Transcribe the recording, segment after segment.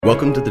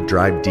Welcome to the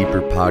Drive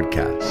Deeper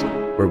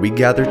podcast, where we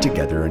gather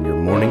together on your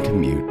morning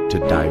commute to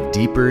dive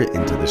deeper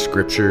into the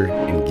scripture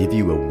and give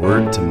you a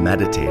word to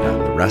meditate on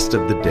the rest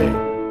of the day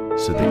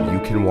so that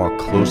you can walk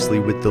closely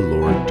with the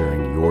Lord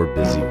during your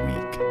busy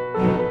week.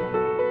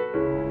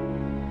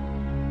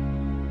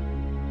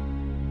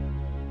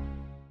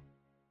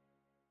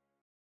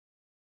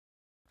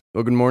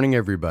 Well, good morning,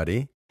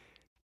 everybody.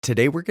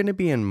 Today we're going to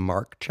be in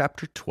Mark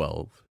chapter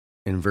 12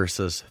 in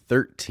verses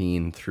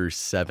 13 through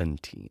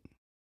 17.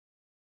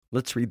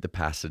 Let's read the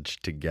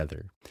passage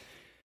together.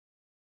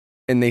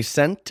 And they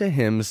sent to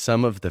him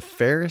some of the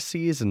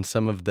Pharisees and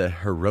some of the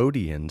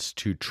Herodians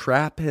to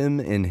trap him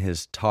in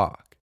his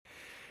talk.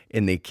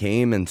 And they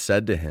came and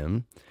said to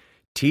him,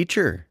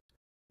 "Teacher,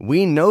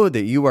 we know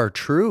that you are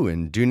true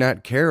and do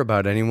not care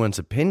about anyone's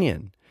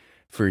opinion,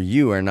 for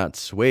you are not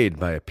swayed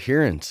by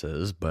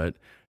appearances, but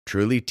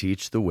truly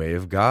teach the way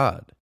of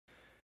God.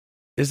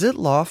 Is it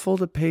lawful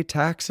to pay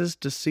taxes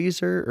to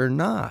Caesar or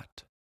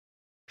not?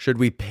 Should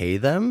we pay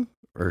them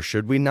or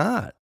should we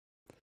not?"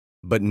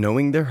 But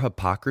knowing their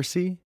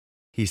hypocrisy,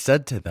 he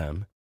said to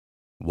them,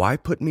 "Why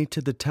put me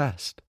to the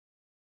test?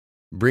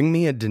 Bring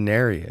me a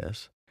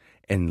denarius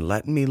and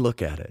let me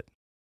look at it."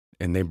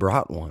 And they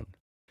brought one.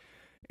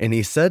 And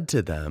he said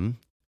to them,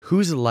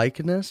 "Whose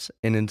likeness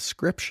and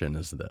inscription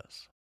is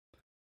this?"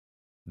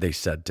 They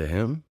said to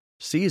him,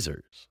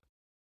 "Caesar's."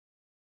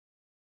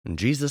 And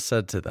Jesus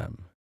said to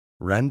them,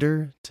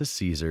 "Render to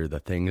Caesar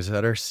the things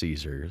that are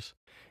Caesar's,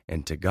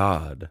 and to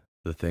God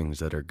the things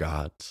that are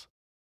God's."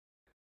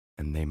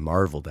 And they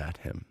marveled at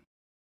him.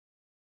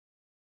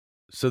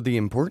 So the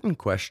important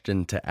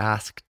question to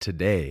ask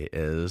today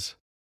is,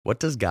 what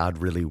does God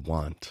really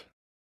want?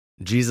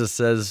 Jesus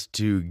says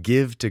to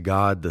give to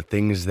God the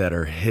things that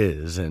are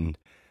his, and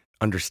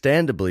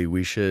understandably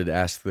we should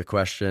ask the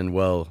question,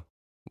 well,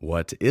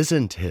 what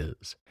isn't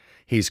his?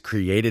 He's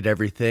created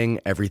everything.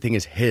 Everything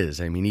is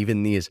his. I mean,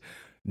 even these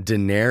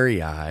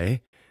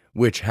denarii,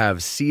 which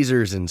have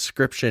Caesar's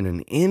inscription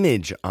and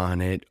image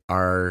on it,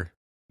 are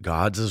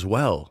God's as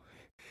well.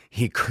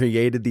 He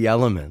created the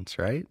elements,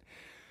 right?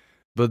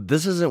 But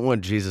this isn't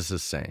what Jesus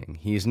is saying.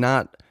 He's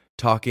not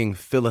talking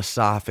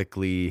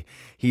philosophically.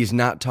 He's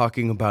not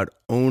talking about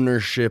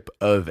ownership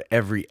of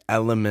every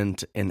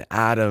element and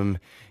atom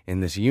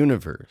in this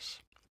universe.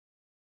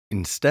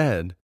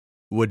 Instead,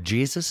 what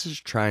Jesus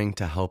is trying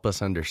to help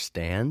us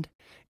understand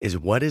is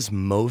what is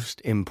most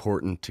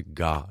important to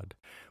God,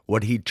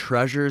 what he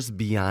treasures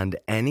beyond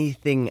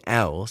anything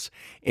else,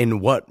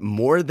 and what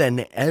more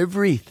than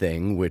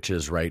everything, which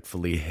is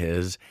rightfully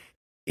his,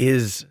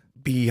 is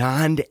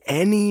beyond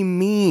any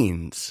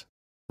means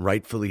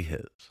rightfully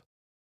his.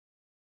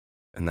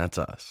 And that's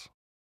us.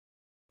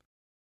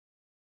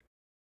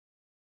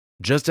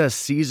 Just as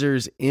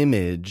Caesar's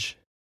image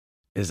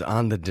is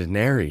on the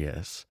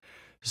denarius,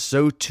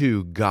 so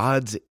too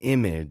God's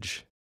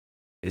image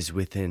is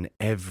within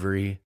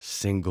every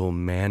single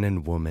man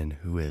and woman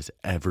who has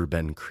ever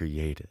been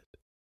created.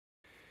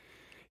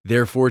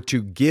 Therefore,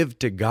 to give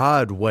to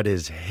God what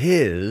is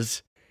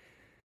his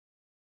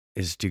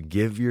is to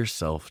give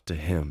yourself to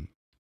him.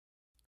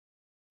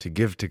 To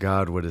give to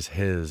God what is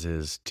his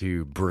is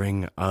to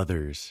bring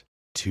others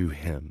to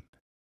him.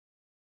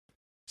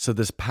 So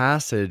this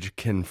passage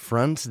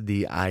confronts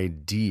the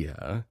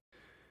idea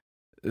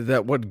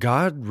that what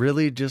God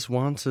really just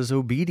wants is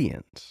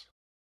obedience.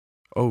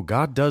 Oh,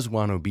 God does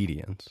want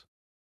obedience,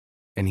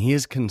 and he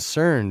is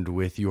concerned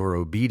with your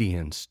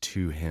obedience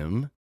to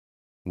him,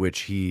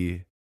 which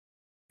he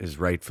is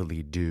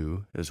rightfully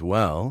due as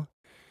well.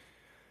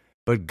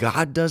 But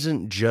God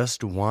doesn't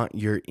just want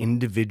your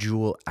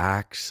individual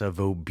acts of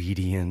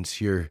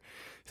obedience, your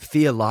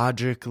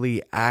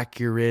theologically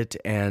accurate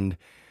and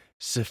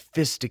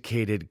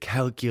sophisticated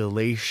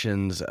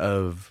calculations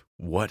of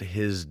what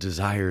his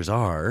desires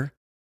are.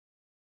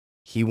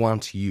 He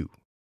wants you.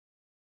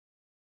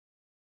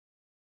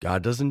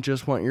 God doesn't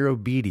just want your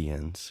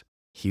obedience,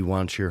 he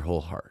wants your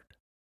whole heart.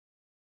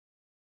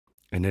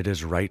 And it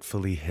is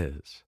rightfully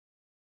his.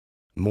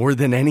 More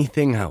than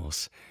anything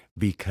else,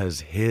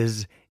 because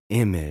his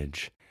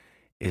image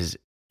is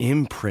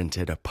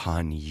imprinted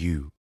upon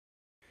you.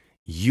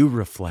 You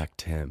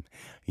reflect him.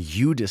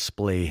 You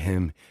display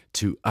him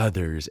to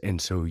others, and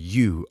so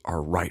you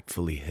are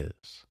rightfully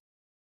his.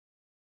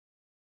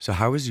 So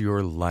how is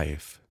your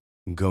life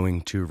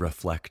going to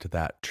reflect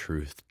that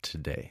truth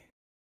today?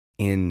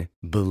 In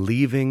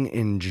believing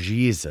in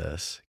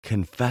Jesus,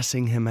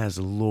 confessing him as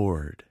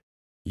Lord,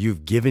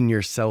 you've given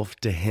yourself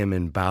to him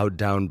and bowed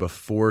down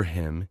before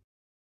him,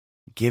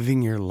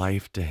 giving your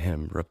life to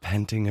him,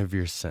 repenting of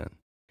your sin.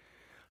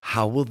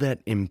 How will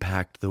that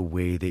impact the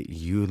way that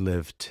you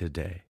live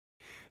today?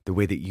 The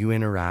way that you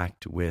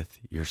interact with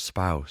your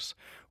spouse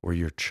or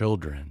your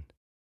children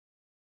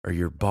or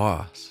your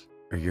boss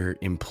or your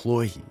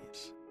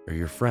employees or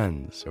your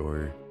friends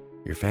or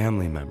your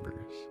family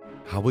members?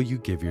 How will you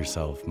give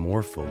yourself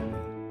more fully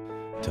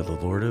to the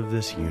Lord of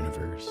this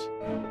universe,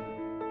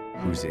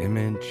 whose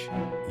image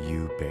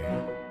you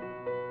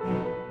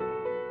bear?